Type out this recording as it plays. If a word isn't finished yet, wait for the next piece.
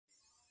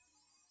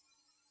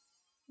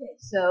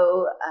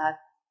So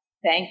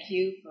thank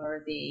you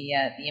for the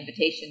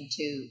invitation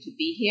to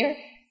be here.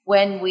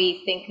 When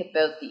we think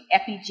about the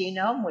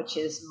epigenome, which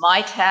is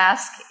my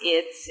task,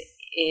 it's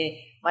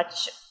a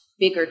much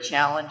bigger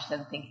challenge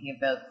than thinking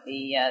about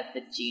the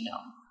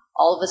genome.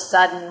 All of a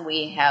sudden,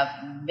 we have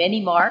many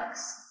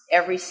marks.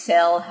 Every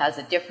cell has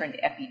a different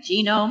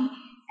epigenome,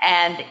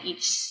 and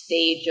each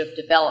stage of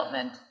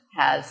development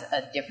has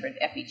a different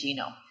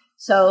epigenome.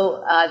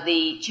 So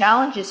the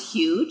challenge is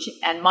huge,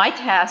 and my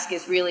task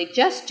is really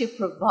just to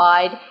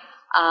provide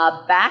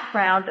a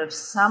background of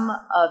some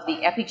of the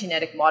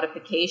epigenetic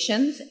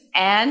modifications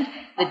and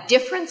the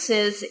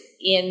differences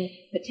in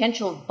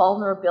potential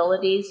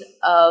vulnerabilities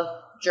of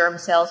germ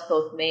cells,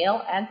 both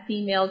male and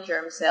female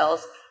germ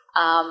cells,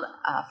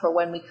 for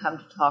when we come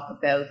to talk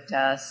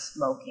about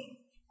smoking.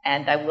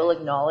 And I will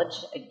acknowledge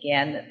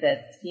again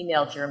that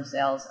female germ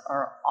cells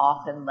are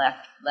often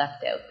left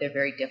out. They're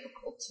very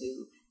difficult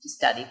to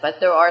study, but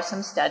there are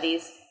some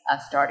studies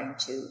starting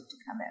to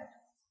come out.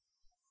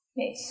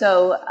 Okay,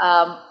 so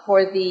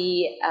for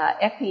the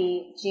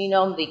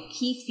epigenome, the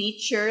key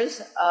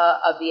features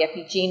of the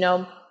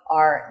epigenome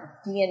are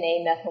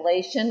DNA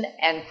methylation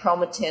and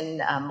chromatin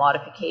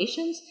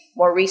modifications.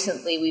 More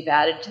recently, we've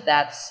added to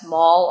that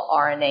small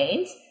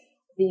RNAs.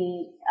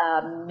 The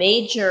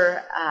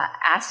major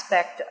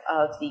aspect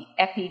of the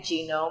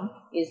epigenome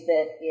is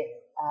that it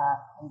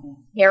can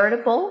be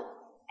heritable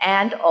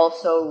and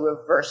also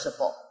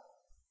reversible.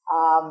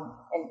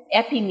 An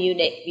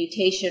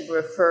epimutation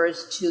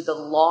refers to the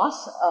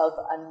loss of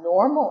a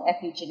normal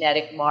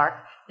epigenetic mark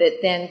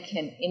that then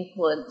can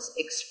influence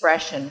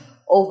expression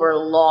over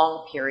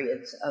long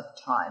periods of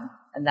time.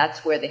 And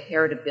that's where the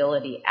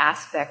heritability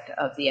aspect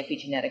of the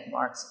epigenetic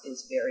marks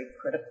is very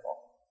critical.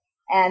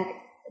 And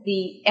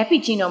the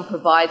epigenome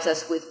provides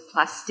us with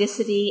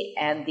plasticity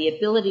and the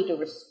ability to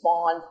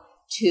respond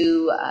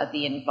to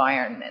the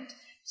environment.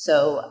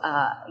 So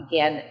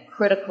again,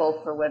 critical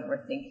for when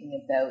we're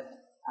thinking about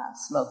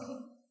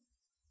smoking.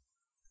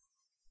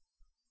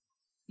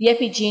 The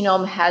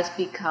epigenome has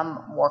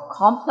become more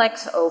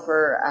complex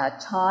over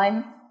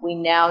time. We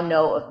now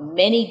know of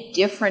many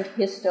different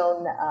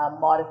histone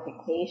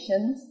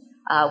modifications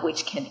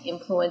which can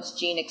influence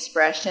gene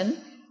expression.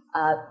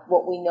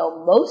 What we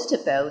know most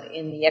about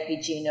in the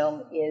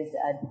epigenome is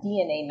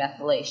DNA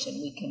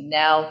methylation. We can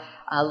now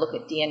look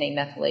at DNA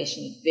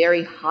methylation at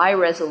very high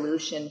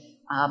resolution,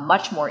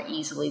 much more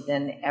easily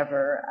than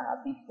ever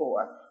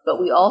before. But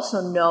we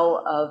also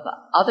know of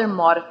other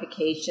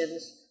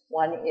modifications.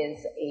 One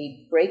is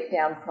a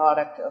breakdown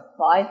product of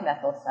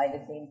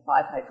 5-methylcytosine,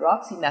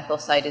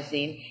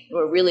 5-hydroxymethylcytosine. And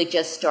we're really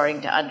just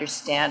starting to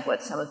understand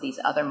what some of these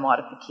other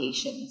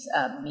modifications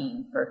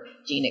mean for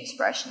gene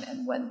expression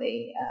and when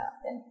they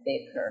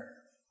occur.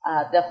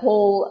 The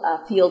whole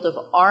field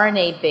of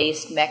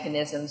RNA-based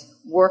mechanisms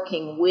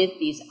working with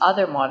these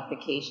other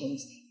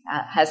modifications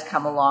has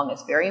come along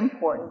as very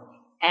important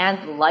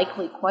and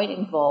likely quite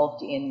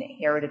involved in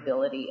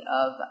heritability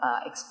of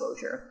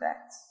exposure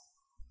effects.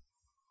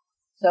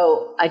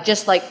 So I'd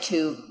just like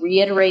to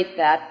reiterate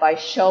that by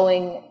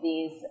showing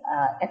these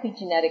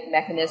epigenetic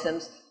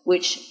mechanisms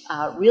which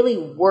really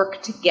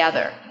work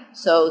together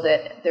so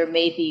that there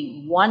may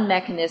be one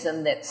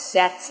mechanism that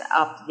sets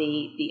up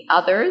the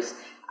others,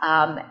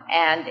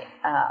 and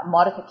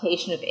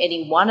modification of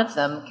any one of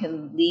them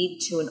can lead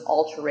to an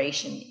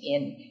alteration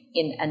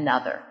in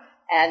another.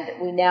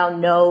 And we now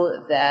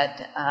know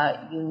that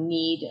you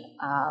need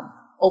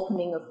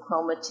opening of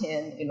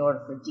chromatin in order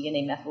for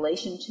DNA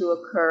methylation to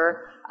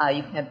occur.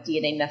 You can have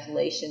DNA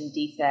methylation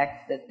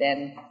defects that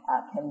then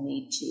can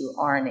lead to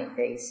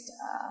RNA-based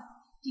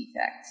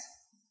defects.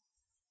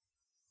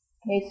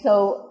 Okay,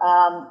 so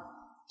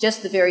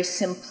just the very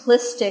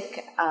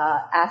simplistic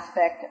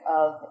aspect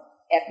of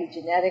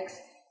epigenetics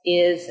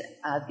is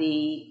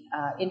the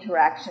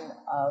interaction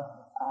of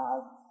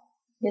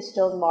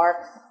histone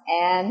marks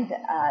and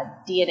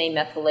DNA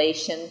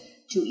methylation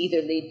to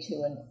either lead to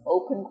an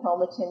open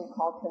chromatin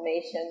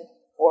conformation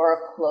or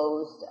a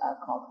closed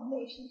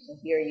conformation. So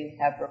here you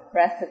have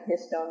repressive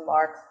histone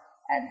marks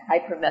and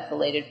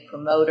hypermethylated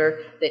promoter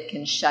that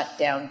can shut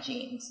down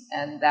genes.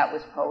 And that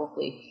was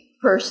probably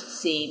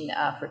first seen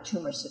for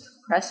tumor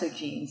suppressor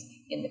genes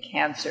in the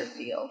cancer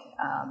field,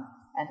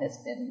 and has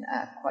been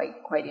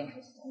quite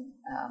interesting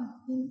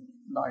in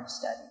large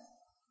studies.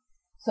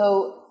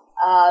 So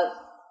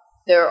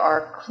there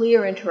are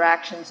clear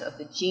interactions of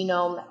the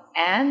genome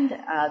and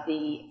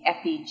the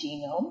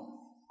epigenome,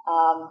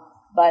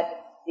 but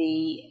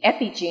the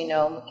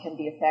epigenome can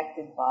be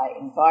affected by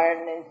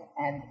environment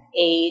and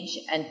age,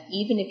 and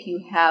even if you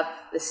have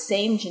the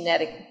same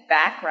genetic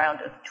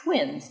background of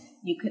twins,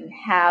 you can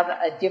have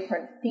a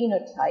different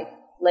phenotype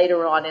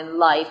later on in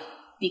life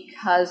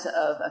because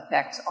of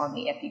effects on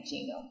the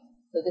epigenome.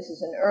 So this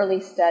is an early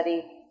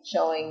study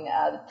showing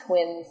the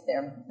twins,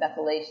 their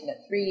methylation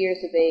at 3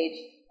 years of age,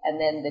 and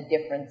then the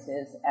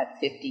differences at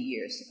 50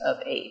 years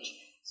of age.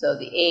 So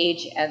the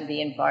age and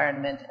the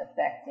environment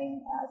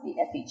affecting the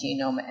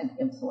epigenome and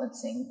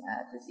influencing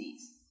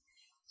disease.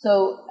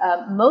 So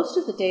most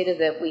of the data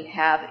that we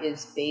have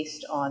is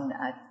based on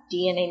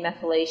DNA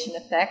methylation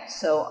effects.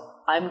 So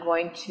I'm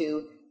going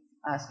to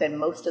spend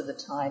most of the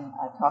time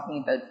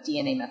talking about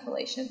DNA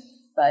methylation,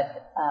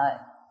 but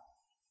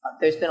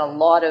there's been a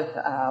lot of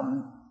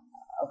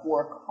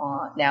work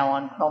now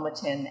on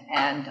chromatin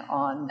and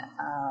on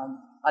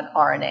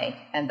RNA,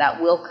 and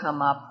that will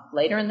come up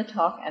later in the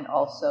talk and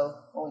also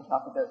when we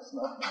talk about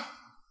smoking.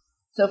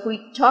 So if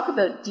we talk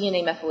about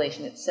DNA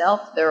methylation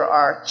itself, there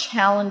are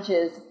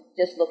challenges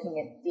just looking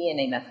at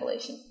DNA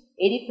methylation.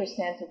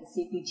 80% of the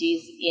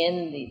CPGs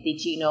in the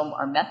genome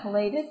are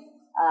methylated.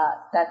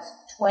 That's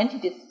 20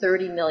 to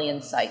 30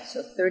 million sites,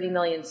 so 30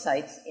 million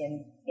sites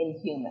in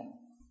human.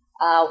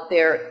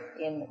 They're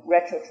in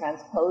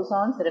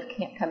retrotransposons that have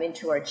come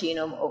into our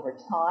genome over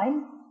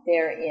time.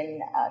 They're in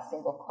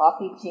single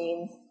copy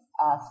genes,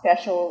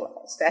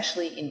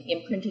 especially in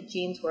imprinted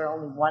genes where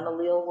only one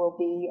allele will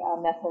be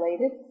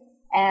methylated.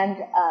 And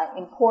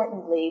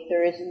importantly,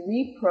 there is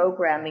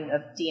reprogramming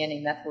of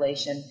DNA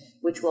methylation,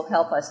 which will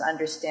help us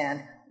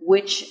understand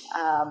which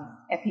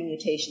epi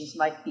mutations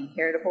might be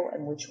heritable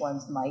and which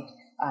ones might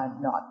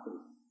not be.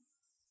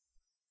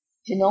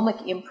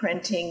 Genomic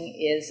imprinting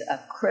is a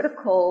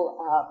critical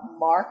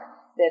mark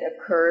that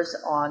occurs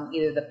on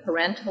either the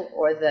parental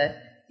or the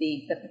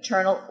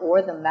paternal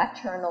or the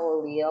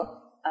maternal allele.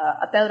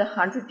 About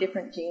 100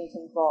 different genes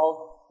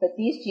involved. But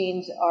these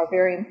genes are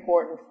very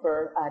important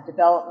for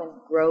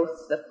development,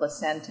 growth, the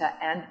placenta,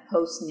 and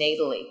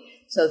postnatally,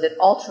 so that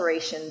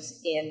alterations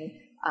in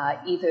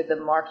either the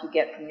mark you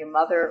get from your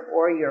mother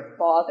or your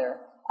father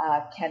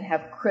can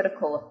have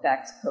critical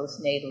effects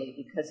postnatally,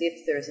 because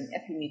if there's an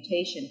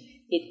epimutation,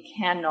 it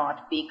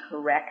cannot be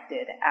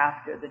corrected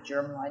after the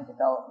germline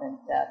development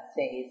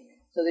phase.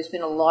 So there's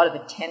been a lot of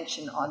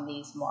attention on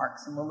these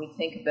marks. And when we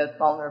think about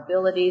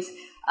vulnerabilities,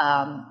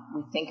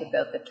 we think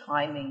about the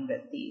timing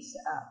that these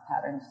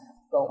patterns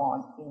go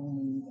on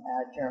in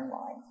the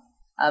germline.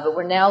 But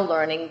we're now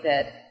learning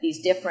that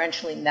these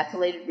differentially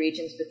methylated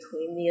regions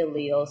between the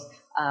alleles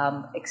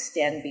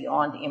extend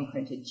beyond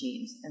imprinted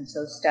genes. And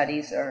so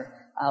studies are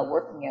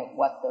working out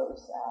what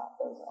those are.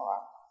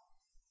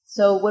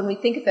 So when we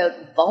think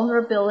about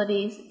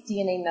vulnerabilities,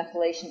 DNA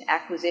methylation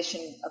acquisition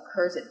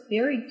occurs at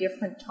very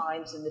different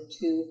times in the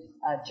two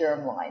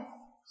germlines.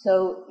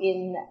 So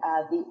in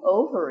the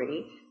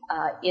ovary,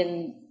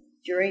 in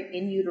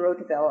utero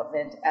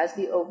development, as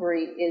the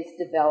ovary is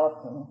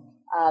developing,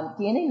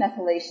 DNA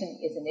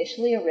methylation is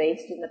initially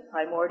erased in the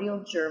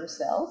primordial germ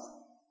cells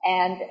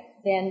and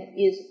then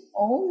is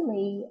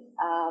only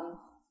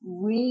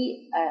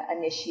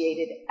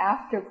reinitiated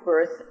after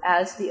birth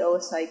as the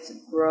oocytes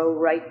grow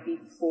right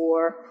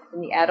before,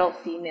 in the adult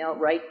female,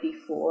 right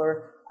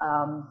before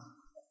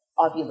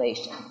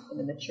ovulation in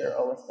the mature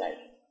oocyte.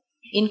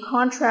 In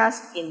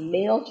contrast, in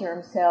male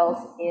germ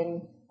cells,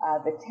 in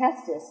the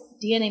testis,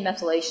 DNA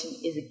methylation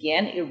is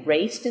again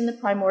erased in the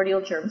primordial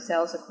germ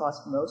cells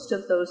across most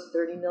of those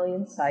 30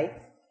 million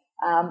sites,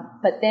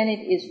 but then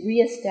it is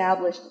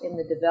reestablished in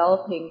the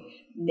developing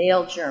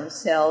male germ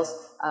cells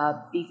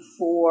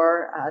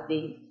before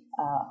the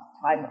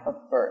time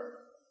of birth.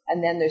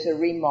 And then there's a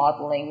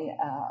remodeling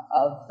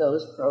of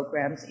those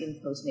programs in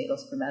postnatal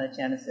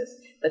spermatogenesis.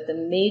 But the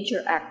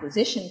major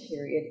acquisition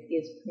period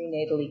is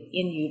prenatally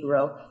in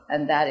utero,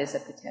 and that is a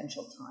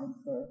potential time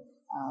for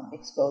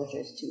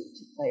exposures to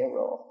play a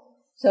role.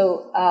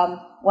 So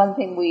one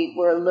thing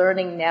we're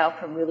learning now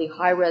from really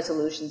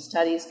high-resolution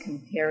studies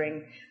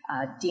comparing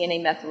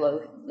DNA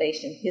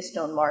methylation,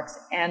 histone marks,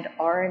 and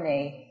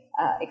RNA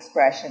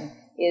expression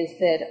is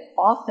that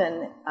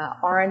often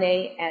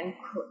RNA and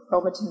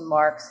chromatin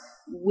marks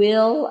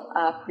will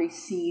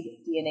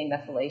precede DNA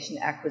methylation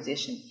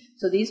acquisition.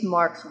 So these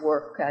marks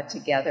work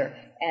together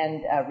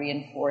and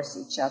reinforce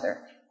each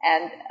other.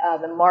 And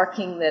the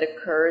marking that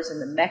occurs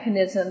and the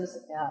mechanisms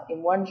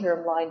in one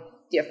germline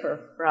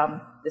differ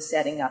from the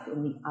setting up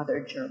in the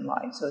other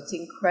germline. So it's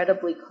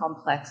incredibly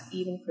complex,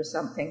 even for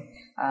something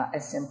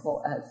as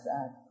simple as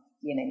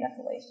DNA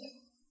methylation.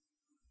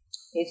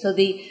 Okay, so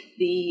the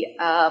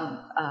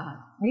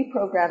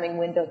reprogramming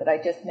window that I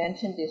just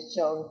mentioned is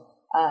shown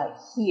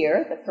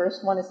here. The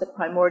first one is the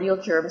primordial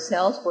germ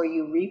cells, where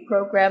you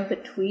reprogram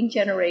between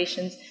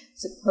generations,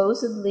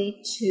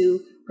 supposedly to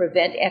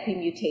prevent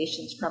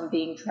epimutations from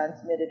being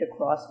transmitted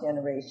across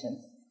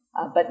generations.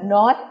 But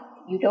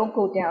you don't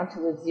go down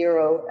to a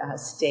zero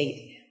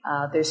state.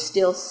 There's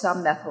still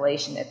some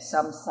methylation at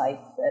some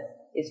sites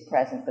that is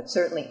present, but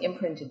certainly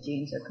imprinted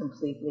genes are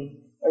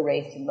completely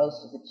erased, and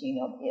most of the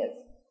genome is.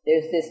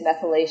 There's this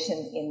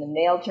methylation in the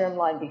male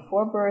germline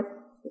before birth,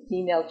 the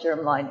female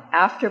germline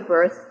after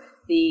birth.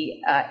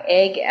 The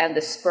egg and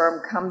the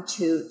sperm come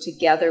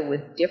together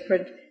with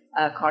different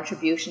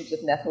contributions of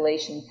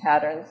methylation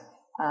patterns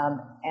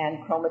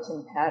and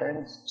chromatin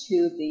patterns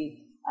to the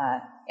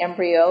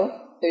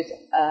embryo. There's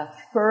a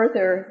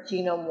further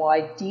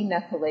genome-wide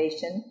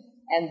demethylation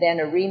and then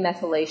a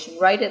remethylation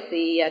right at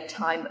the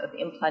time of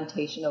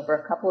implantation over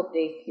a couple of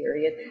day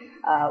period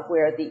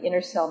where the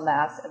inner cell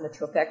mass and the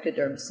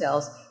trophectoderm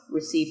cells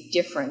receive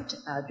different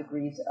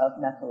degrees of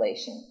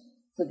methylation.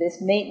 So this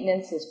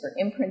maintenance is for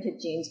imprinted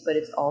genes, but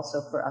it's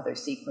also for other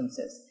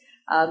sequences.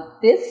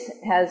 There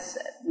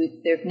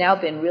have now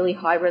been really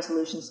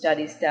high-resolution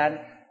studies done,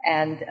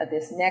 and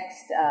this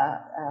next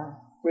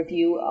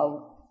review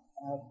I'll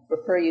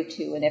refer you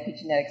to in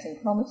Epigenetics and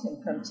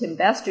Chromatin from Tim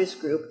Bester's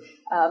group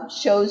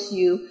shows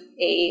you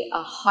a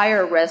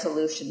higher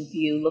resolution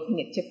view looking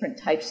at different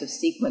types of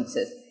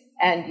sequences.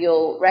 And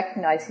you'll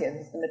recognize here,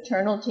 there's the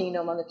maternal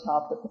genome on the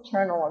top, the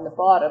paternal on the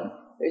bottom.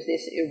 There's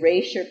this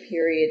erasure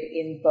period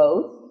in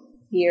both,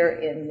 here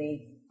in the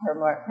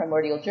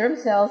primordial germ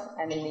cells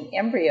and in the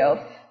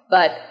embryo.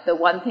 But the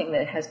one thing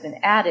that has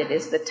been added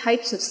is the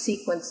types of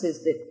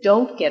sequences that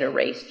don't get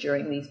erased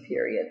during these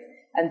periods.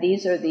 And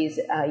these are these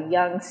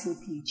young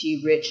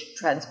CPG-rich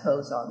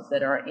transposons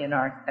that are in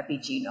our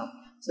epigenome.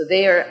 So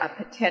they are a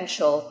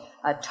potential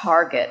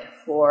target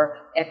for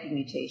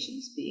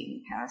epimutations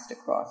being passed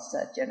across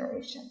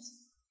generations.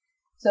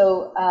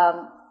 So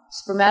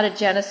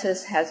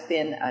spermatogenesis has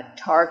been a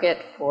target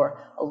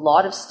for a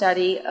lot of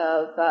study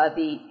of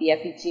the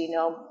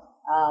epigenome.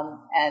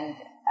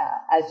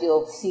 As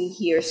you'll see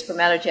here,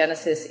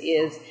 spermatogenesis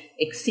is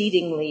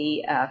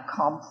exceedingly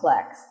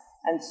complex.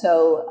 And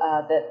so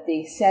that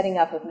the setting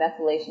up of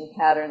methylation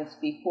patterns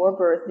before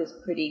birth is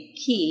pretty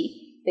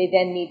key. They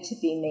then need to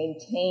be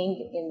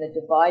maintained in the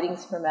dividing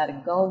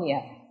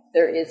spermatogonia.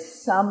 There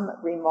is some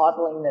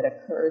remodeling that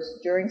occurs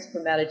during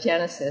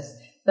spermatogenesis,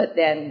 but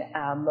then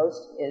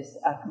most is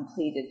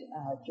completed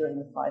during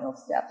the final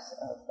steps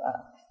of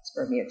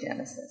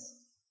spermiogenesis.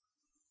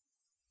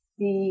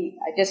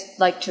 I just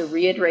like to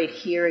reiterate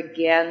here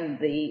again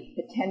the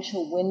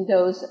potential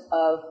windows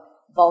of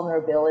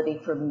vulnerability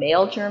for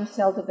male germ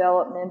cell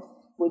development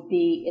would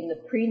be in the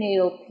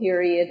prenatal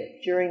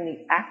period during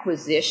the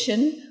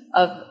acquisition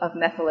of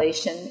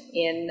methylation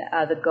in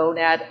the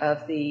gonad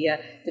of the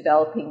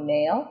developing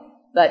male.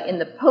 But in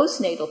the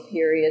postnatal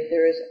period,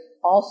 there is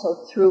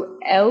also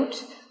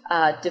throughout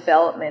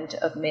development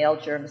of male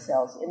germ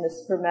cells. In the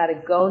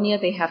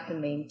spermatogonia, they have to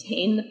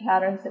maintain the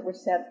patterns that were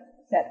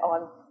set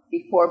on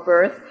before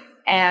birth,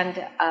 and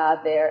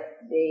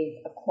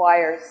they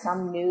acquire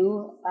some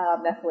new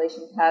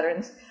methylation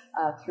patterns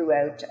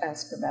throughout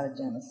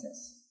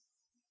spermatogenesis.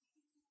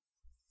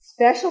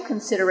 Special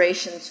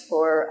considerations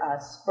for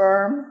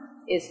sperm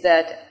is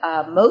that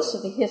most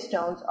of the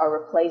histones are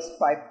replaced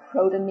by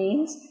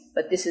protamines,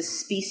 but this is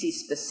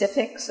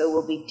species-specific, so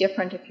will be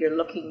different if you're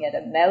looking at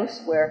a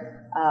mouse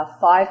where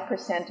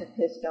 5% of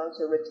histones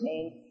are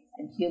retained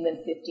and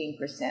human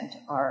 15%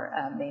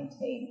 are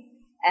maintained.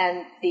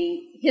 And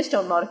the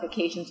histone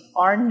modifications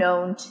are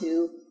known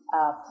to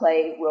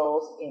play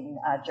roles in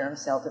germ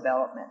cell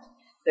development.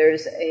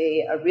 There's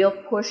a real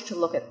push to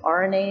look at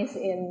RNAs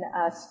in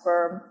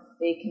sperm.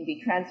 They can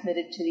be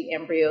transmitted to the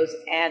embryos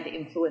and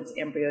influence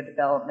embryo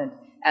development,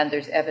 and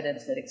there's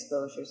evidence that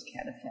exposures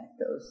can affect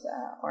those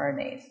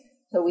RNAs.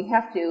 So we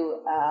have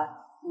to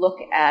look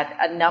at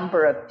a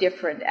number of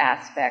different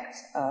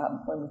aspects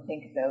when we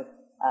think about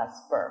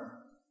sperm.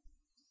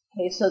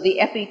 Okay, so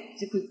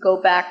if we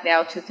go back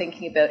now to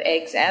thinking about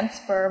eggs and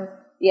sperm,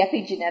 the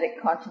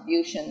epigenetic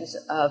contributions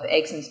of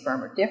eggs and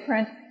sperm are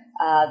different.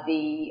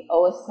 The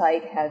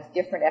oocyte has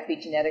different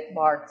epigenetic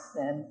marks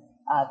than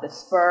the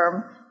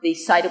sperm. The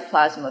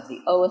cytoplasm of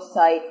the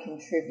oocyte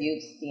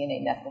contributes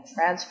DNA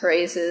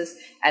methyltransferases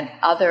and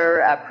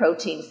other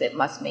proteins that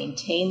must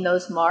maintain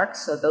those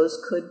marks, so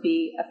those could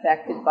be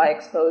affected by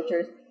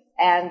exposures.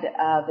 And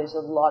there's a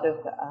lot of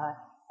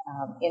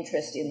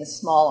interest in the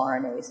small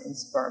RNAs in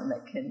sperm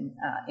that can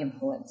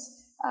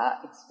influence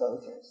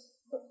exposures,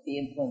 be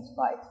influenced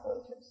by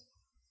exposures.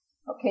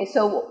 Okay,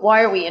 so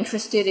why are we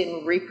interested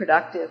in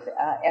reproductive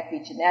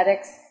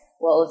epigenetics?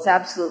 Well, it's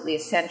absolutely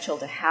essential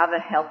to have a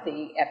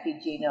healthy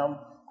epigenome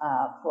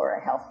for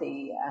a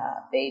healthy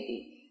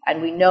baby.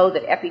 And we know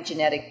that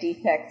epigenetic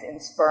defects in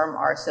sperm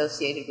are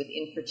associated with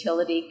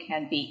infertility,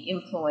 can be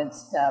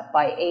influenced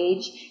by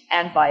age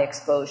and by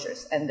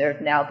exposures. And there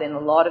have now been a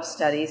lot of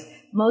studies,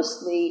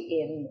 mostly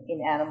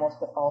in animals,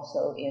 but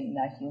also in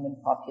human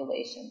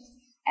populations.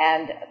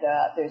 And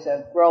there's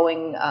a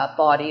growing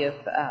body of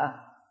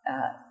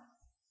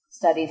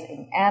studies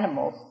in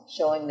animals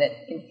showing that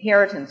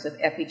inheritance of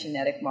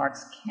epigenetic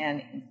marks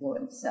can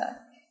influence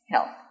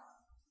health.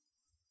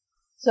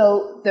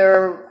 So there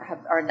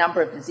are a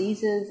number of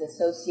diseases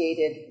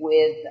associated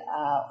with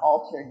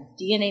altered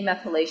DNA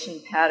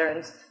methylation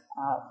patterns.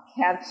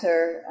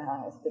 Cancer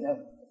has been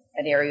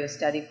an area of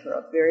study for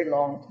a very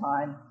long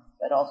time,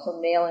 but also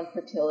male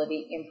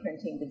infertility,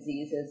 imprinting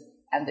diseases,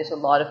 and there's a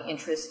lot of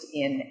interest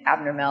in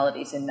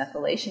abnormalities in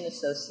methylation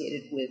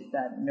associated with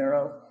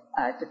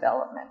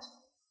neurodevelopment.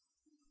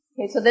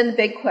 Okay, so then the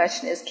big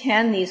question is,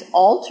 can these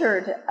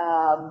altered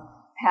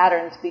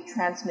patterns be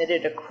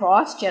transmitted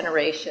across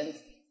generations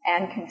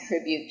and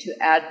contribute to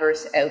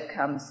adverse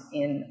outcomes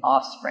in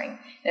offspring?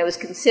 And it was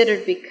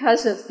considered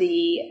because of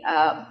the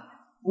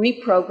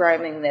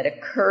reprogramming that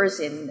occurs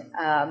in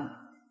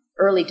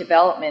early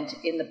development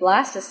in the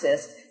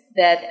blastocyst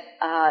that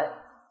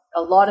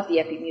a lot of the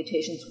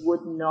epimutations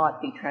would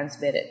not be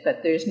transmitted,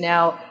 but there's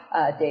now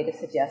data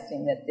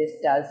suggesting that this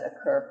does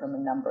occur from a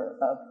number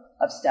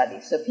of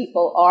studies. So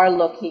people are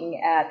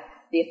looking at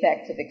the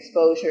effects of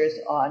exposures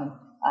on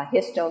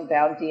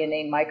histone-bound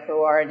DNA,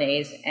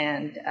 microRNAs,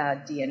 and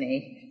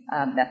DNA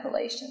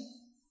methylation.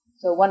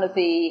 So one of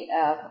the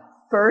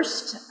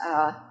first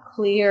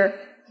clear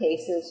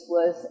cases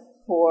was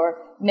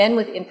for men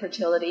with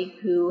infertility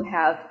who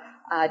have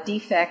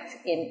defects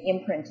in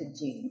imprinted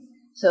genes.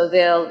 So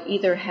they'll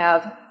either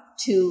have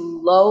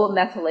too low a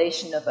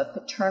methylation of a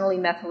paternally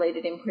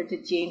methylated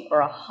imprinted gene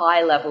or a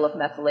high level of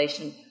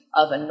methylation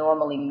of a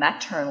normally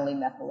maternally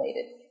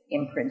methylated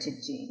imprinted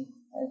gene.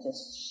 I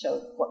just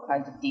showed what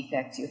kinds of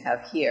defects you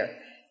have here.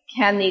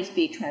 Can these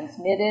be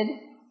transmitted?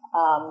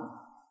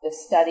 The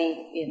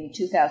study in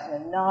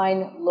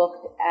 2009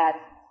 looked at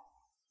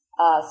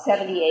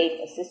 78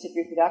 assisted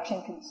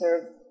reproduction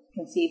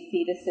conceived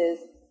fetuses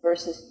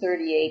versus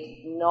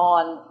 38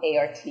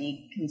 non-ART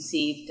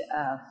conceived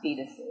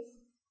fetuses.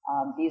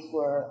 These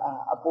were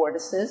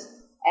abortuses,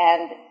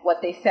 and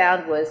what they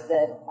found was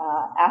that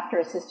after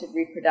assisted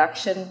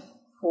reproduction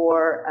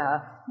for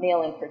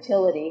male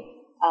infertility,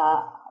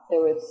 there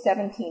were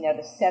 17 out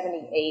of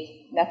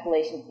 78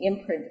 methylation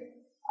imprint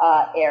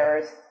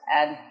errors,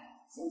 and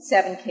in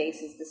 7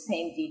 cases, the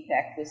same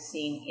defect was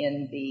seen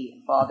in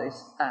the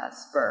father's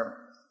sperm.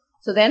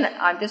 So then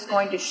I'm just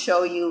going to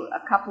show you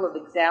a couple of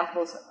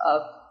examples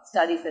of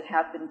studies that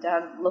have been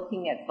done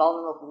looking at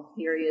vulnerable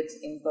periods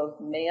in both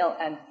male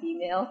and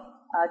female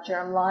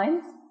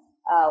germlines.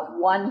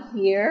 One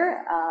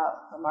here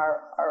from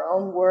our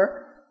own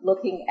work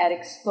looking at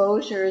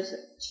exposures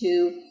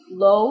to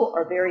low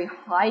or very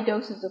high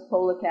doses of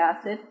folic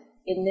acid,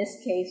 in this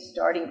case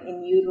starting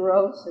in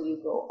utero, so you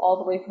go all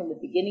the way from the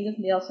beginning of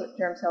male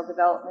germ cell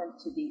development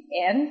to the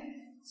end.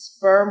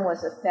 Sperm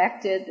was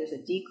affected, there's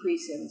a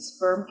decrease in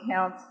sperm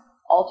counts,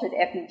 altered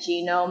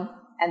epigenome,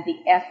 and the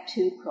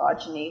F2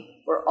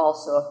 progeny were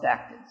also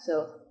affected.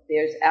 So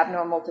there's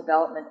abnormal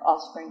development,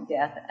 offspring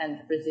death, and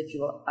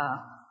residual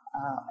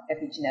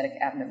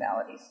epigenetic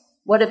abnormalities.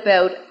 What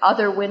about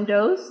other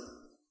windows?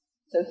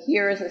 So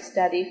here is a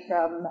study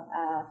from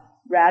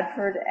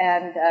Radford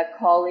and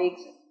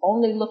colleagues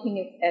only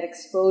looking at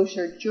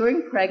exposure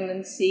during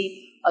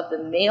pregnancy of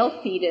the male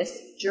fetus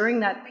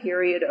during that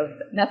period of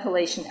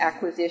methylation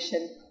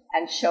acquisition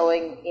and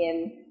showing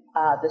in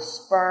the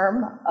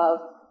sperm of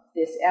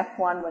this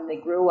F1 when they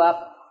grew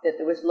up that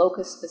there was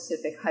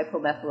locus-specific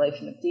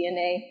hypomethylation of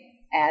DNA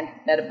and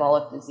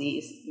metabolic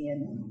disease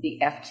in the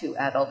F2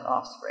 adult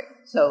offspring.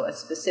 So a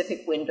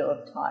specific window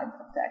of time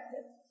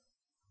affected.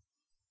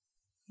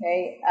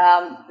 Okay,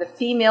 the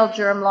female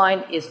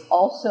germline is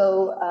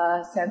also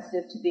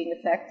sensitive to being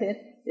affected.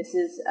 This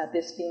is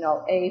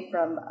bisphenol A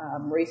from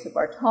Marisa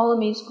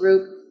Bartolome's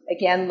group,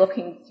 again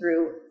looking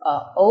through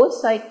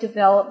oocyte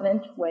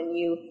development when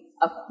you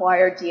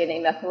acquire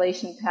DNA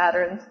methylation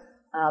patterns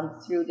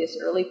through this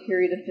early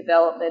period of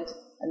development,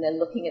 and then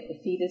looking at the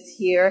fetus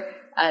here,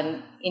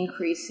 an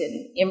increase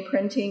in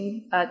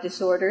imprinting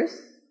disorders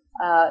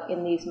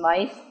in these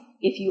mice.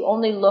 If you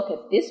only look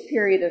at this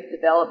period of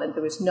development,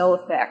 there was no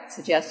effect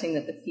suggesting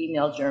that the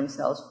female germ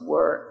cells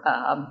were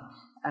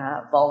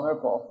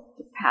vulnerable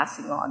to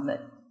passing on the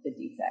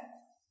defect.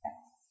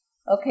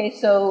 Okay,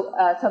 so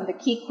some of the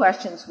key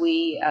questions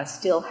we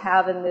still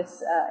have in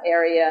this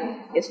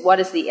area is what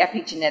is the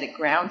epigenetic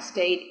ground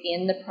state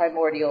in the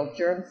primordial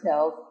germ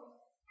cells?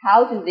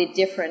 How do the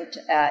different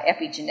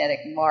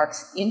epigenetic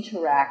marks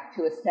interact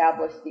to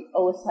establish the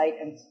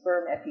oocyte and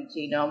sperm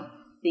epigenome?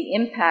 The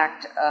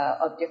impact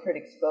of different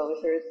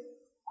exposures.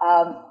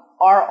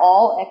 Are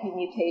all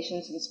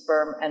epimutations in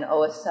sperm and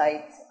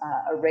oocytes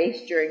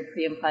erased during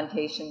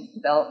pre-implantation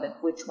development?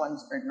 Which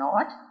ones are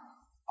not?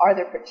 Are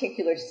there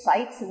particular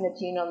sites in the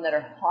genome that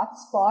are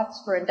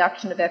hotspots for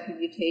induction of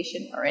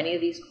epimutation? Are any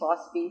of these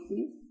cross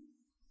species?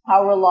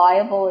 How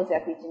reliable is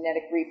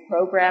epigenetic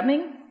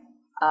reprogramming?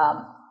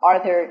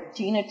 Are there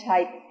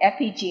genotype,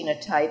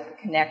 epigenetipe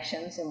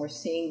connections? And we're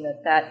seeing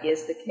that that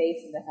is the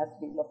case, and that has to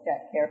be looked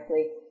at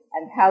carefully.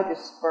 And how do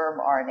sperm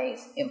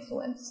RNAs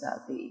influence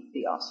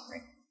the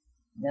offspring?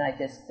 And then I'd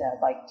just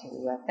like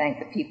to thank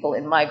the people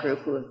in my group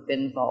who have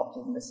been involved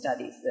in the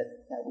studies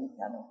that we've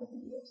done over the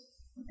years.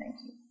 Thank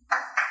you.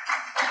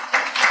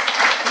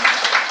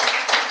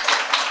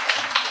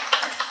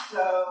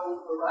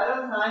 So we're right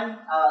on time.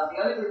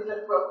 The other group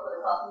just broke for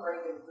the coffee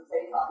break, and it's the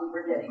same coffee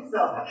we're getting.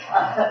 So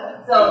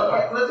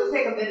let's just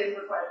take a minute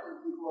for questions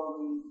before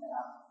we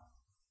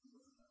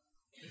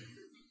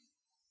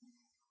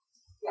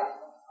yeah.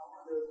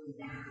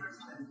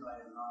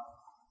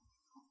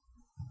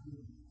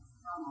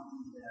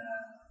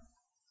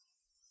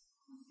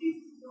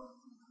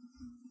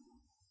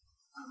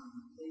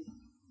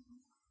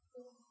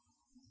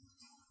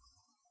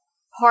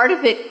 Part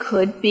of it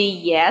could be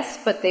yes,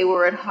 but they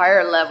were at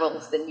higher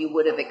levels than you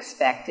would have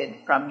expected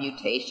from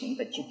mutation,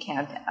 but you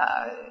can't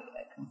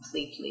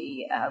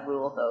completely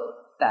rule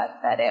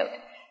that out.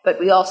 But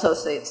we also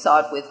saw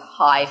it with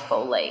high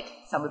folate,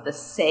 some of the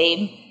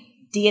same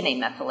DNA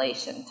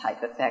methylation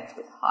type effects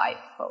with high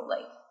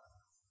folate.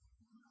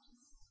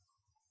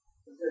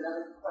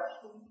 another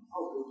question?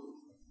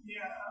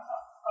 Yeah,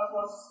 I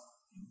was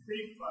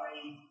intrigued by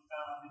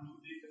the new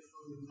data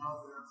showing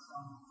now there are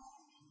some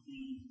sites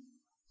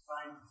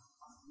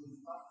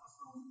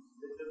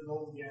that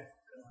don't get.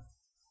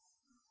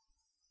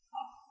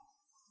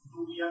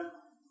 Do we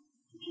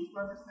need to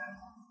understand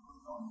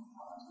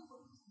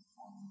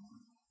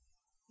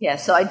Yeah,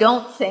 so I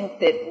don't think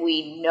that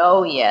we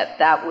know yet.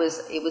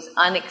 It was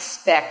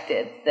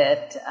unexpected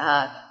that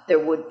there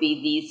would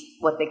be these,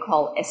 what they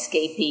call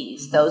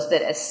escapees, those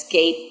that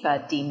escape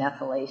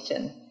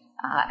demethylation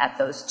at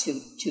those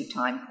two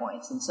time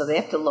points. And so they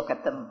have to look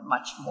at them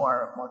much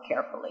more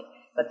carefully.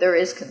 But there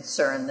is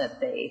concern that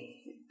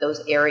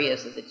those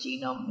areas of the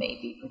genome may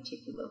be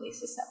particularly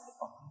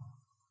susceptible.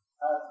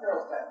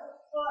 Carole,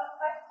 well,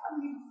 I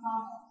mean,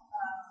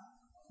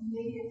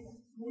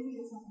 maybe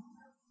it's something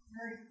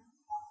very.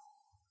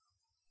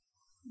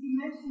 You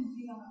mentioned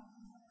genome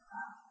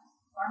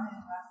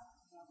environment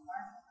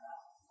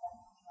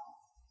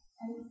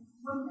and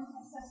when the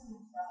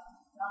assessment is done,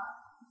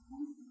 it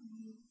tends to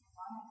be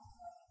my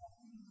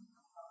experience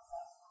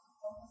process where we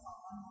focus on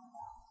one mode of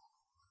action.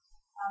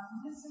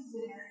 This is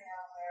an area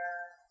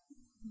where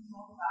these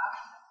mode of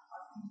action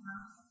are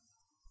convergent.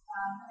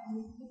 And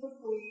we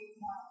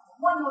typically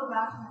one mode of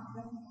action and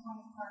we're definitely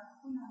going to start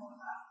between that mode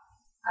of action.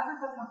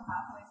 Agricultural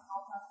pathways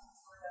help us to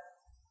sort of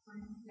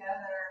bring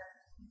together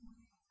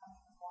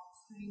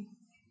streams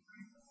and maybe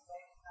bring us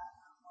away from that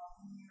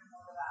linear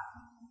mode of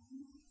action.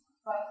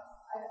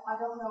 But I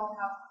don't know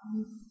how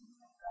we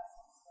address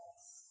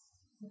this.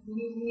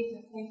 We need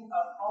to think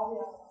about all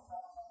the other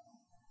stuff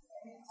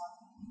today and how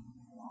we can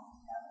bring it all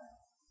together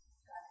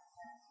to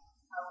understand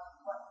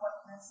what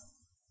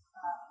risks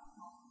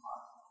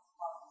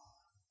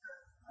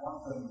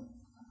One thing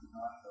I did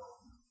not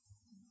show in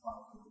the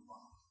final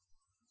report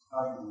is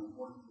how you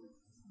report the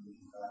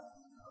information back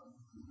to the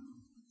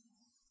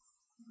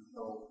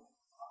so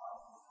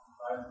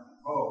I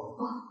propose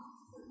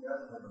that you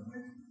have to have a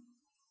mix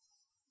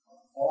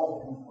of all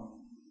the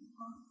endpoints you can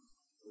run.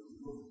 So we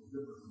look at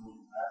different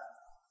moving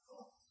back.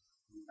 So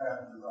we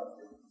pass through our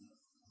data.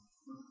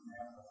 First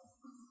example,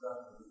 first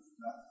step is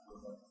not so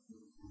much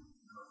this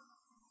is nerve.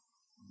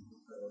 And you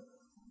just say,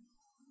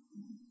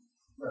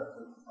 stress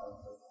this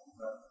process,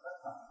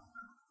 that's not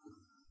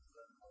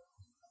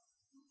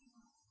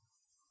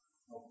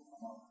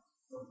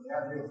so the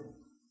idea is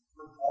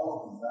put all of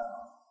them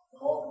down,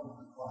 all of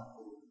them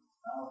clinical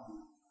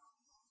analysis,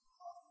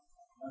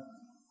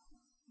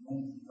 and then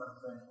you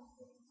start saying,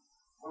 okay,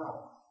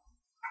 well,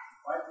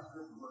 why does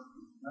this work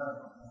with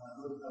America? And I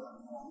really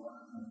don't know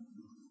what I'm going to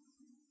do.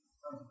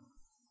 So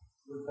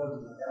it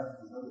doesn't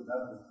ask for those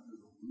evidence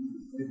to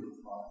really bigger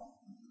problem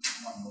than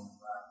just one more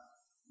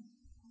fact.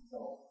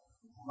 So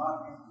it's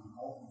not answering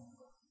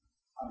ultimately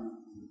how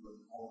you do it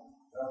with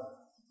all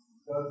together.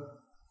 It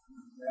does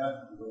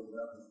add to those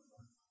evidence.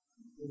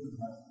 It doesn't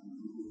have to be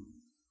really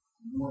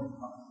more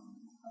constant.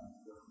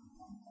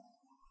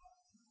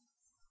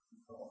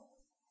 So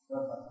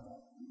that's not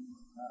what we do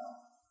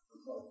now.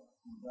 So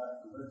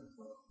back to this,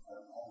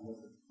 all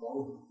the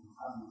exposure,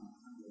 how do you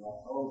treat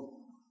all those?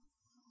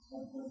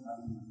 Same thing, how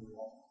do you do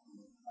all those?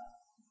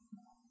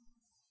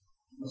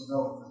 You just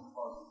know this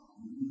puzzle.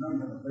 You know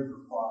you have a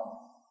bigger problem.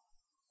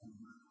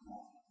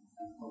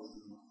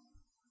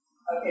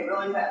 Okay,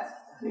 really fast.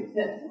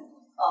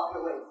 Off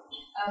your way.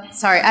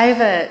 Sorry, I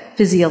have a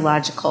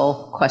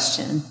physiological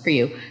question for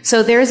you.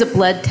 So there is a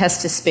blood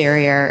testis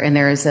barrier and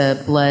there is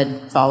a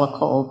blood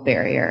follicle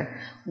barrier.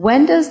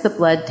 When does the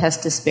blood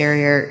testis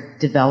barrier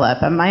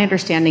develop? My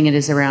understanding it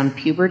is around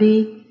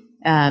puberty,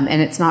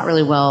 and it's not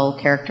really well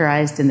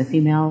characterized in the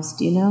females.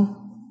 Do you know?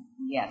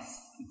 Yes,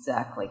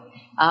 exactly.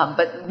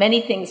 But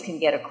many things can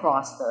get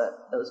across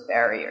those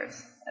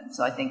barriers. And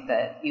so I think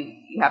that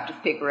you have to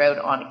figure out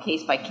on a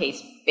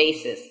case-by-case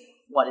basis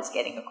what is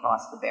getting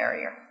across the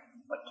barrier,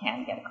 what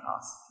can get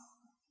across.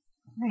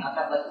 Not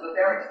that much of a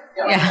barrier.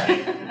 Yeah.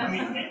 I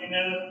mean,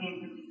 another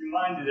thing to keep in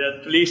mind is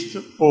that at least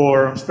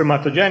for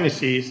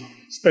spermatogenesis,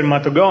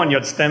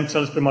 spermatogoniad, stem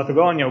cell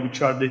spermatogonia,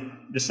 which are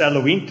the cell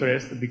of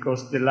interest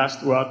because they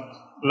last throughout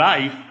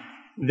life,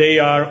 they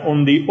are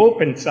on the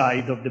open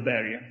side of the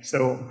barrier.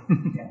 So.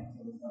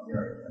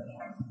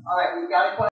 All right, we've got a question.